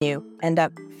You end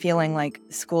up feeling like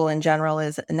school in general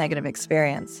is a negative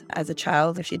experience. As a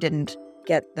child, if you didn't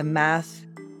get the math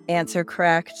answer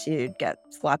correct, you'd get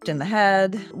slapped in the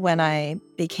head. When I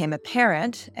became a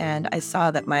parent and I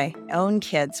saw that my own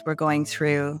kids were going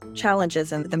through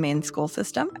challenges in the main school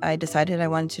system, I decided I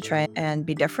wanted to try and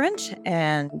be different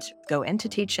and go into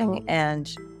teaching.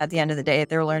 And at the end of the day,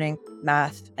 they're learning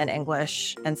math and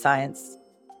English and science,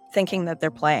 thinking that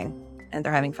they're playing and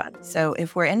they're having fun. So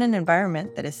if we're in an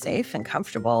environment that is safe and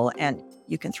comfortable and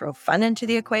you can throw fun into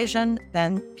the equation,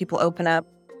 then people open up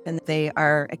and they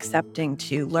are accepting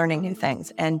to learning new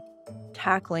things and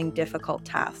tackling difficult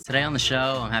tasks. Today on the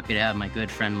show, I'm happy to have my good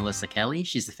friend Melissa Kelly.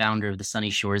 She's the founder of the Sunny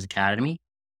Shores Academy.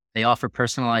 They offer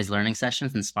personalized learning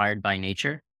sessions inspired by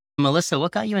nature. Melissa,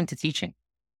 what got you into teaching?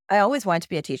 I always wanted to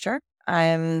be a teacher.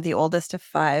 I'm the oldest of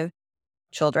 5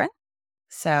 children.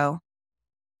 So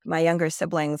my younger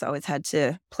siblings always had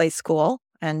to play school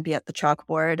and be at the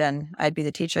chalkboard, and I'd be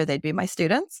the teacher, they'd be my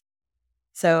students.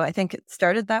 So I think it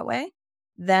started that way.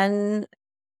 Then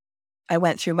I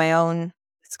went through my own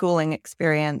schooling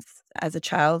experience as a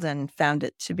child and found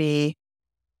it to be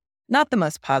not the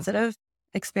most positive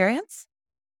experience.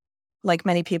 Like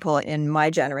many people in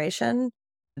my generation,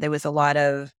 there was a lot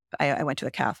of, I went to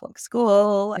a Catholic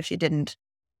school. If you didn't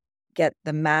get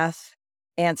the math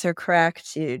answer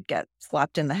correct, you'd get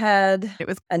slapped in the head. It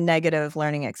was a negative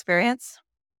learning experience.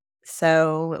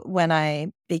 So when I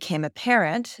became a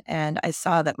parent and I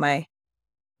saw that my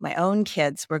own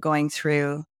kids were going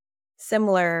through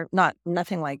similar,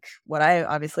 nothing like what I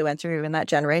obviously went through in that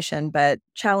generation, but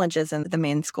challenges in the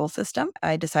main school system,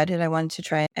 I decided I wanted to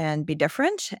try and be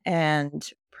different and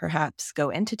perhaps go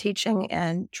into teaching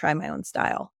and try my own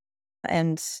style.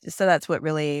 And so that's what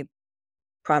really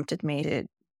prompted me to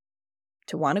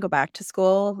want to go back to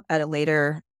school at a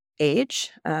later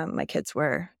age. My kids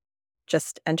were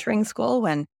just entering school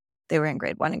when they were in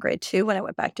grade 1 and grade 2 when I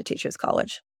went back to teachers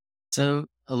college. So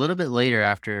a little bit later,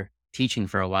 after teaching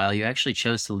for a while, you actually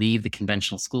chose to leave the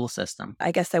conventional school system.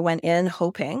 I guess I went in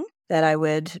hoping that I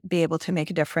would be able to make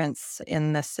a difference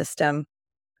in the system,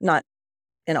 not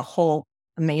in a whole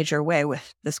major way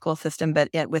with the school system, but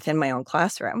within my own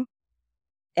classroom.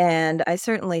 And I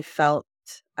certainly felt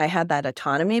I had that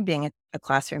autonomy being a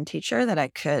classroom teacher, that I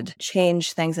could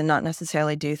change things and not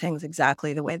necessarily do things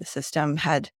exactly the way the system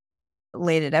had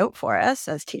laid it out for us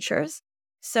as teachers.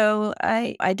 So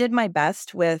I did my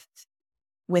best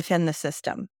within the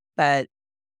system, but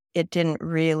it didn't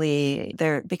really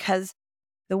because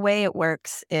the way it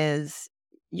works is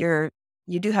you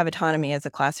do have autonomy as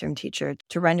a classroom teacher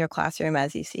to run your classroom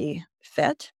as you see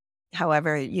fit.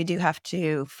 However, you do have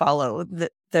to follow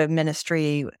the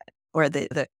ministry or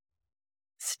the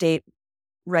state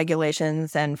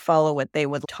regulations and follow what they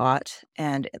would taught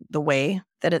and the way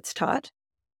that it's taught.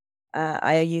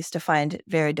 I used to find it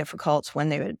very difficult when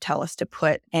they would tell us to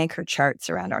put anchor charts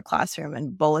around our classroom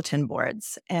and bulletin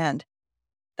boards. And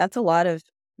that's a lot of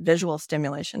visual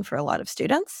stimulation for a lot of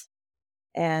students.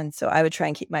 And so I would try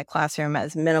and keep my classroom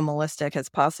as minimalistic as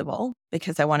possible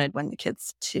because I wanted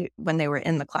when they were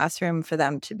in the classroom, for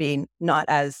them to be not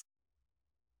as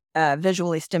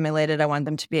visually stimulated. I wanted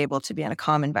them to be able to be in a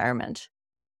calm environment.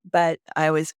 But I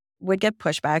always would get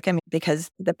pushback.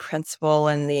 Because the principal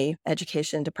and the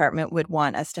education department would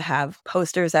want us to have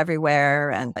posters everywhere.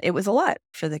 And it was a lot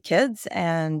for the kids.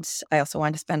 And I also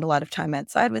wanted to spend a lot of time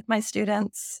outside with my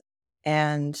students.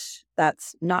 And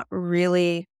that's not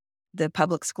really the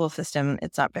public school system.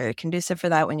 It's not very conducive for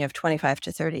that when you have 25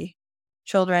 to 30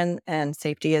 children, and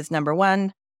safety is number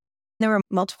one. There were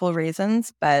multiple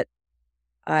reasons, but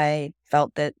I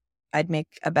felt that I'd make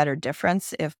a better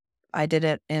difference if I did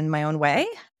it in my own way.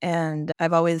 And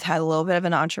I've always had a little bit of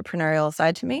an entrepreneurial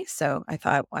side to me. So I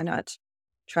thought, why not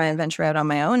try and venture out on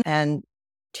my own and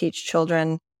teach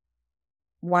children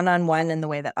one-on-one in the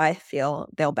way that I feel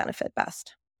they'll benefit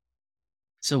best.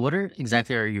 So what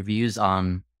exactly are your views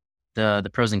on the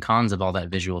pros and cons of all that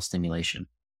visual stimulation?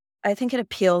 I think it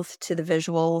appeals to the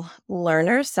visual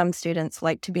learners. Some students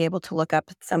like to be able to look up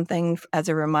at something as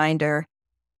a reminder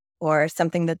or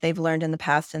something that they've learned in the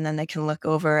past, and then they can look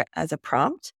over as a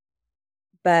prompt.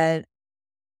 But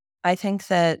I think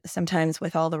that sometimes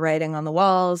with all the writing on the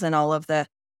walls and all of the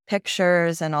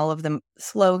pictures and all of the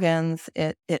slogans,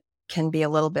 it can be a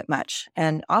little bit much.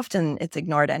 And often it's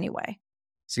ignored anyway.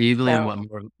 So you believe in So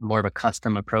what more of a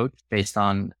custom approach based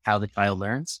on how the child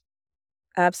learns?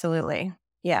 absolutely.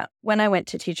 Yeah. When I went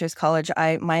to teachers college,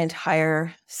 my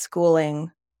entire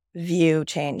schooling view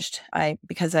changed.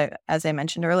 Because as I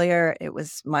mentioned earlier, it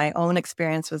was my own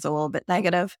experience was a little bit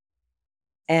negative.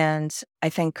 And I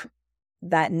think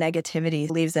that negativity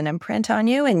leaves an imprint on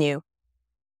you, and you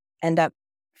end up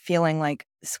feeling like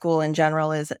school in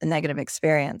general is a negative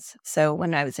experience. So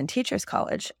when I was in teachers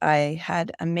college, I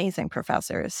had amazing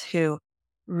professors who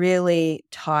really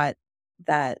taught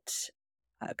that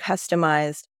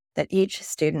customized, that each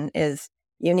student is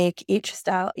unique, each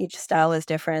style is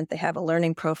different. They have a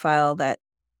learning profile that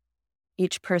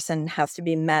each person has to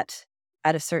be met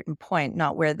at a certain point,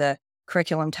 not where the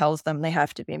curriculum tells them they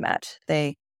have to be met.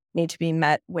 They need to be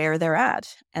met where they're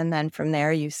at. And then from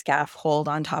there, you scaffold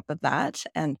on top of that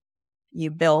and you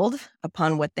build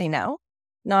upon what they know,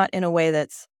 not in a way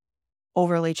that's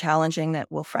overly challenging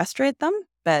that will frustrate them,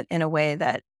 but in a way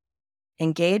that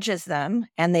engages them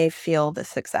and they feel the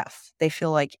success. They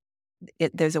feel like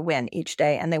there's a win each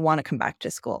day and they want to come back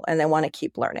to school and they want to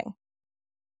keep learning.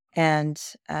 And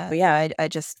I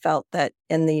just felt that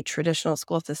in the traditional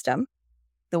school system,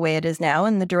 the way it is now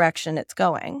and the direction it's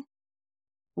going,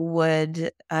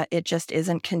 it just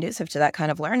isn't conducive to that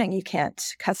kind of learning. You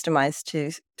can't customize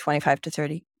to 25 to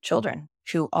 30 children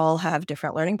who all have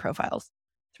different learning profiles.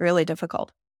 It's really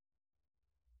difficult.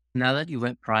 Now that you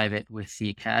went private with the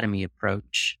academy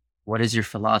approach, what does your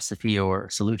philosophy or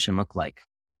solution look like?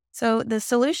 So the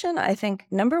solution, I think,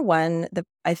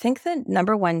 I think the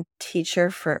number one teacher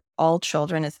for all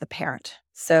children is the parent.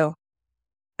 So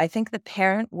I think the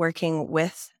parent working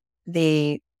with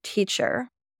the teacher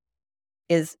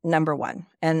is number one.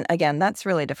 And again, that's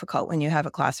really difficult when you have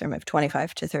a classroom of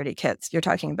 25 to 30 kids. You're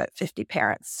talking about 50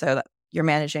 parents. So that you're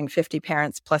managing 50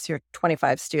 parents plus your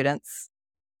 25 students.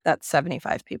 That's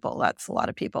 75 people. That's a lot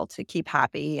of people to keep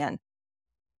happy. And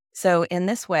so in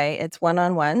this way, it's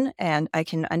one-on-one, and I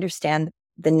can understand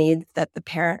the needs that the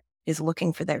parent is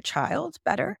looking for their child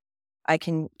better. I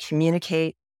can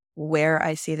communicate where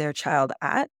I see their child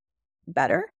at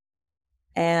better.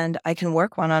 And I can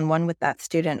work one-on-one with that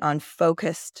student on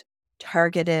focused,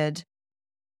 targeted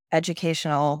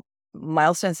educational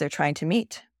milestones they're trying to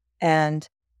meet. And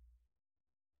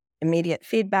immediate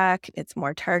feedback, it's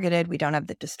more targeted. We don't have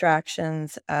the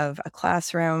distractions of a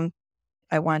classroom.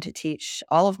 I want to teach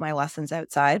all of my lessons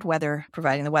outside,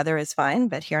 providing the weather is fine,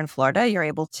 but here in Florida, you're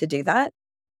able to do that.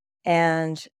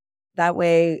 And that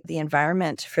way, the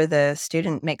environment for the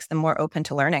student makes them more open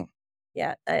to learning.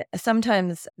 Yeah,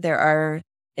 sometimes there are,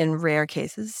 in rare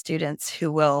cases, students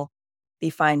who will be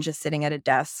fine just sitting at a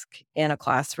desk in a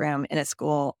classroom, in a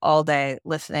school all day,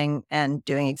 listening and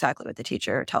doing exactly what the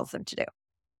teacher tells them to do.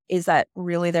 Is that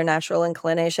really their natural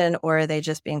inclination, or are they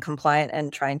just being compliant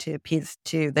and trying to appease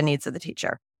to the needs of the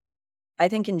teacher? I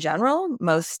think in general,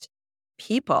 most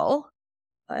people,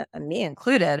 me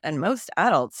included, and most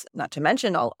adults, not to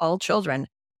mention all children,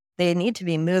 they need to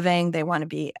be moving. They want to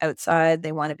be outside.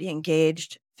 They want to be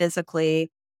engaged physically.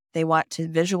 They want to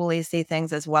visually see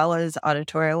things as well as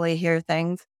auditorially hear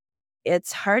things.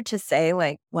 It's hard to say,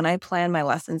 like, when I plan my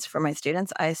lessons for my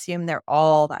students, I assume they're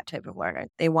all that type of learner.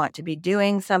 They want to be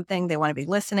doing something. They want to be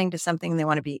listening to something. They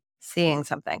want to be seeing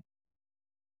something.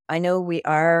 I know we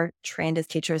are trained as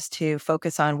teachers to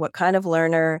focus on what kind of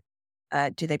learner.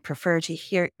 Do they prefer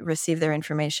to receive their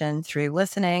information through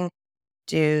listening?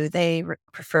 Do they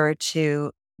prefer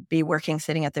to be working,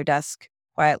 sitting at their desk,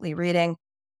 quietly reading?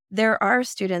 There are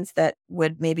students that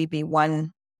would maybe be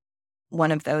one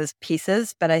of those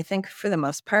pieces, but I think for the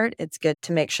most part, it's good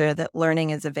to make sure that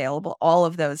learning is available. All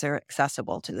of those are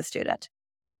accessible to the student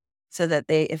so that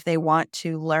if they want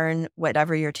to learn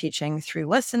whatever you're teaching through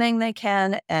listening, they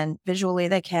can, and visually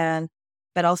they can,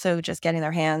 but also just getting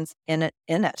their hands in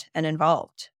it and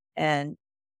involved and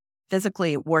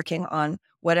physically working on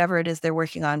whatever it is they're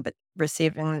working on, but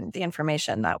receiving the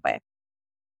information that way.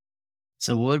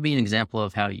 So what would be an example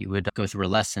of how you would go through a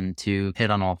lesson to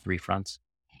hit on all three fronts?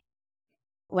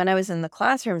 When I was in the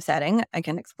classroom setting, I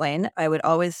can explain, I would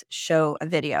always show a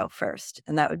video first,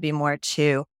 and that would be more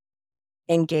to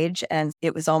engage. And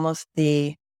it was almost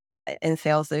in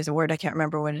sales, there's a word, I can't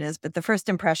remember what it is, but the first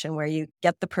impression where you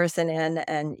get the person in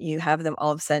and you have them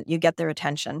all of a sudden, you get their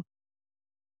attention.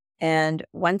 And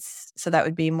so that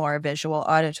would be more visual,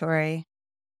 auditory.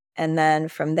 And then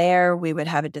from there, we would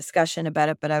have a discussion about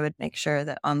it, but I would make sure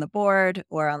that on the board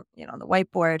or on the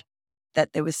whiteboard,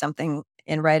 that there was something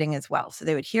in writing as well. So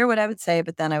they would hear what I would say,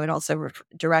 but then I would also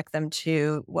direct them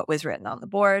to what was written on the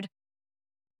board.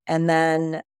 And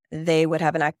then they would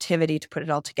have an activity to put it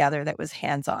all together that was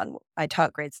hands-on. I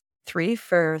taught grades 3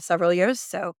 for several years.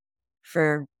 So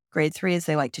for grade 3s,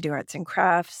 they like to do arts and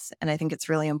crafts. And I think it's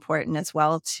really important as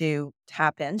well to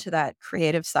tap into that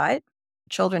creative side.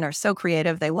 Children are so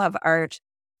creative. They love art.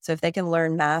 So if they can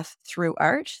learn math through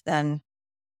art, then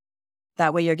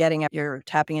that way you're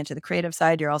tapping into the creative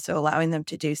side. You're also allowing them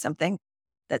to do something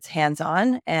that's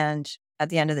hands-on. And at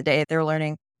the end of the day, they're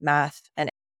learning math and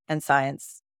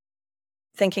science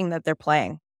thinking that they're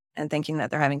playing and thinking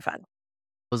that they're having fun.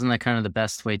 Wasn't that kind of the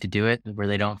best way to do it, where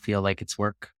they don't feel like it's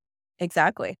work?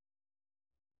 Exactly.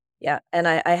 Yeah. And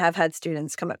I have had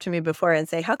students come up to me before and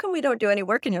say, how come we don't do any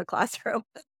work in your classroom?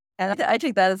 And I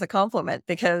take that as a compliment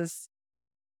because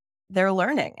they're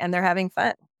learning and they're having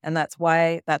fun. And that's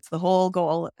the whole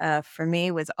goal for me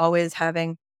was always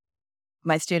having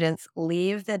my students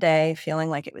leave the day feeling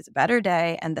like it was a better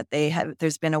day and that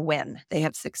there's been a win. They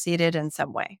have succeeded in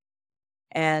some way.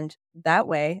 And that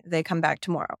way they come back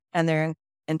tomorrow and they're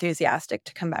enthusiastic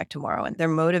to come back tomorrow and they're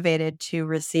motivated to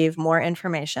receive more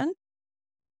information.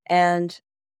 And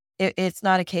it's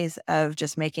not a case of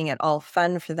just making it all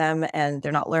fun for them and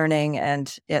they're not learning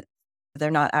and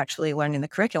they're not actually learning the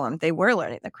curriculum. They were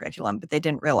learning the curriculum, but they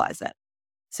didn't realize it.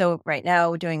 So right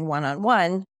now doing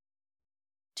one-on-one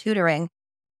tutoring,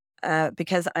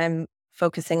 because I'm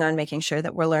focusing on making sure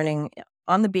that we're learning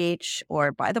on the beach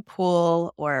or by the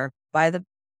pool or by the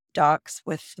docks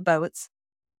with the boats.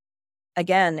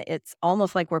 Again, it's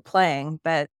almost like we're playing,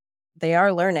 but they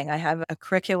are learning. I have a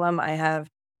curriculum. I have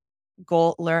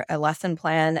a lesson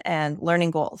plan and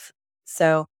learning goals.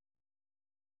 So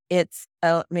it's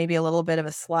maybe a little bit of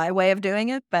a sly way of doing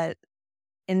it, but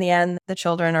in the end, the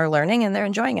children are learning and they're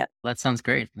enjoying it. That sounds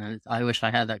great. I wish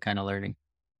I had that kind of learning.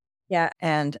 Yeah.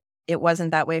 And it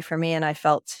wasn't that way for me. And I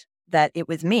felt that it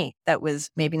was me that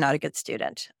was maybe not a good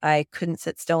student. I couldn't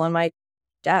sit still on my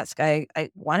desk. I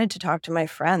wanted to talk to my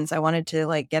friends. I wanted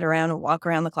to get around and walk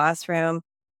around the classroom.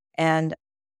 And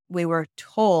we were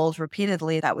told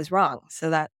repeatedly that was wrong. So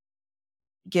that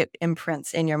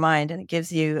imprints in your mind and it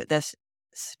gives you this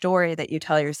story that you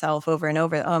tell yourself over and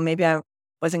over. Oh, maybe I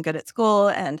wasn't good at school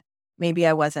and maybe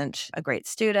I wasn't a great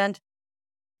student,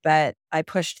 but I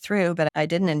pushed through, but I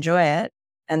didn't enjoy it.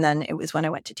 And then it was when I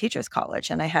went to teachers college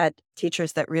and I had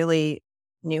teachers that really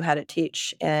knew how to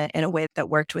teach in a way that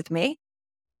worked with me.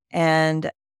 And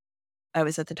I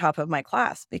was at the top of my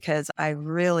class because I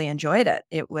really enjoyed it.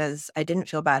 I didn't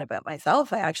feel bad about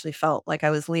myself. I actually felt like I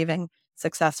was leaving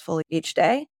successful each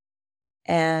day.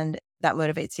 And that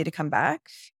motivates you to come back.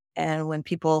 And when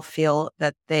people feel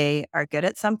that they are good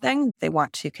at something, they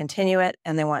want to continue it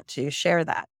and they want to share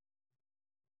that.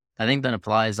 I think that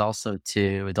applies also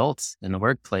to adults in the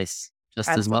workplace just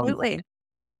as well. Absolutely.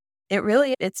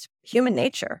 It's human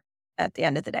nature at the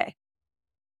end of the day.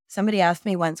 Somebody asked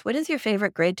me once, what is your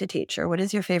favorite grade to teach? Or what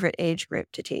is your favorite age group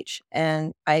to teach?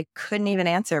 And I couldn't even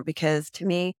answer because to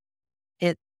me,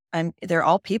 they're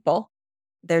all people.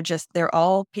 They're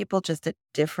all people just at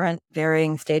different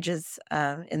varying stages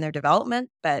in their development.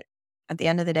 But at the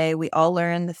end of the day, we all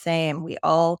learn the same. We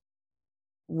all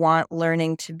want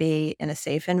learning to be in a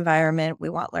safe environment. We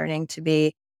want learning to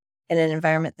be in an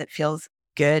environment that feels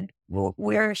good.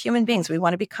 We're human beings. We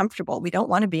want to be comfortable. We don't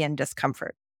want to be in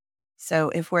discomfort. So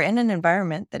if we're in an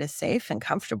environment that is safe and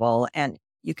comfortable and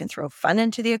you can throw fun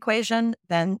into the equation,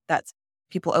 then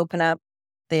people open up,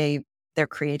 their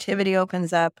creativity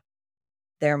opens up,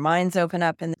 their minds open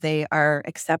up, and they are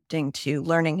accepting to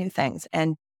learning new things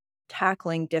and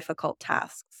tackling difficult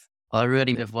tasks. Well,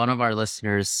 everybody, if one of our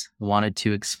listeners wanted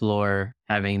to explore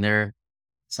having their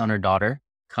son or daughter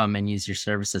come and use your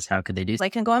services, how could they do so?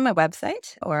 They can go on my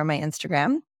website or my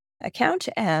Instagram account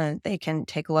and they can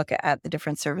take a look at the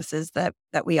different services that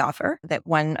we offer. That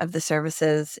one of the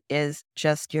services is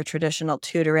just your traditional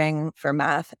tutoring for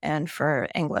math and for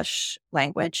English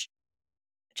language.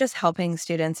 Just helping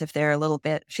students if they're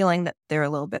feeling that they're a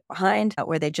little bit behind,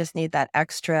 where they just need that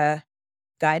extra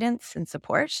guidance and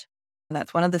support. And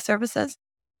that's one of the services.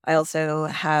 I also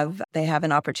they have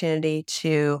an opportunity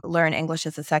to learn English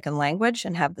as a second language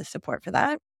and have the support for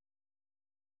that.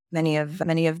 Many of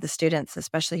the students,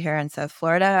 especially here in South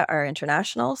Florida, are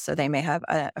international, so they may have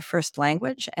a first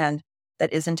language and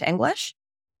that isn't English.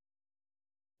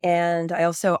 And I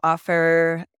also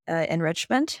offer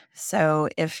enrichment. So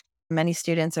if many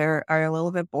students are a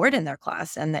little bit bored in their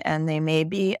class and they may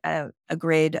be a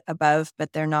grade above,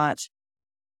 but they're not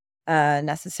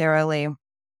necessarily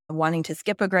wanting to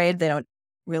skip a grade. They don't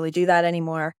really do that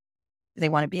anymore. They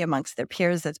want to be amongst their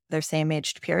peers, their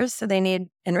same-aged peers, so they need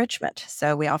enrichment.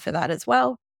 So we offer that as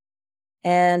well.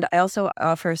 And I also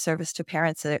offer service to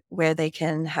parents where they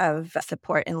can have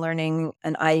support in learning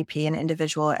an IEP, an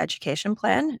individual education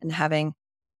plan, and having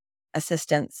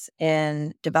assistance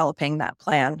in developing that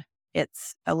plan.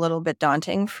 It's a little bit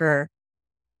daunting for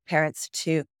parents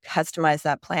to customize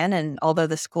that plan. And although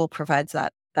the school provides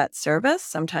that service,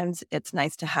 sometimes it's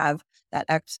nice to have that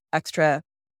extra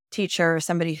teacher or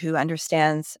somebody who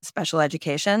understands special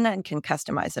education and can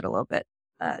customize it a little bit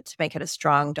to make it a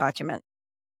strong document.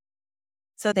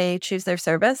 So they choose their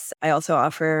service. I also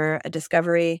offer a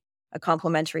discovery a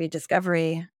complimentary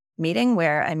discovery meeting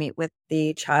where I meet with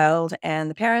the child and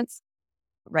the parents.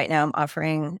 Right now, I'm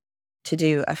offering to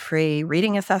do a free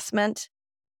reading assessment.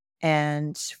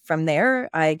 And from there,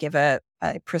 I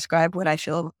prescribe what I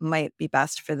feel might be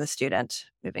best for the student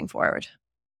moving forward.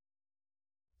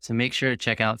 So make sure to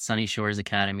check out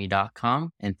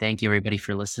sunnyshoresacademy.com. And thank you, everybody,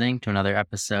 for listening to another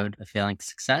episode of Failing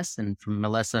Success, and from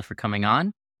Melissa for coming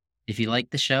on. If you like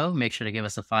the show, make sure to give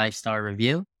us a 5-star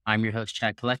review. I'm your host,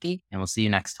 Chad Kalecki, and we'll see you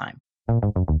next time.